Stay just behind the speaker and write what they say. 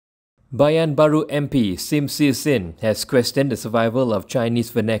Bayan Baru MP Tzin has questioned the survival of Chinese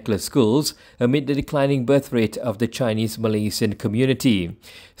vernacular schools amid the declining birth rate of the Chinese Malaysian community.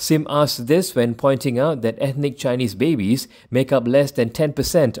 Sim asked this when pointing out that ethnic Chinese babies make up less than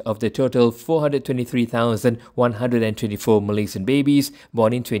 10% of the total 423,124 Malaysian babies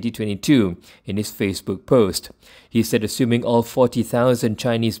born in 2022 in his Facebook post. He said assuming all 40,000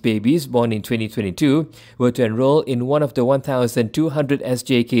 Chinese babies born in 2022 were to enroll in one of the 1,200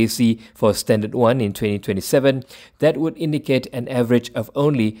 SJKC for Standard 1 in 2027, that would indicate an average of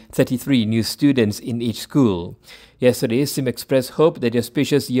only 33 new students in each school. Yesterday, Sim expressed hope that the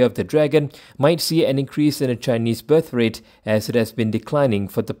auspicious Year of the Dragon might see an increase in the Chinese birth rate as it has been declining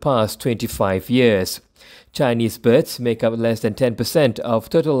for the past 25 years. Chinese births make up less than 10% of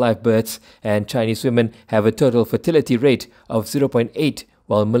total live births, and Chinese women have a total fertility rate of 0.8,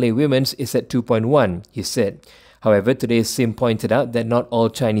 while Malay women's is at 2.1, he said. However, today Sim pointed out that not all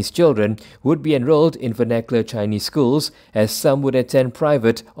Chinese children would be enrolled in vernacular Chinese schools, as some would attend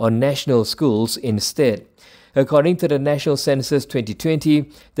private or national schools instead. According to the National Census 2020,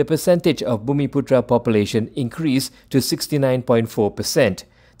 the percentage of Bumiputra population increased to 69.4%.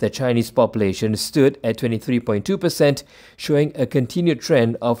 The Chinese population stood at 23.2%, showing a continued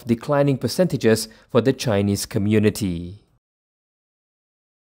trend of declining percentages for the Chinese community.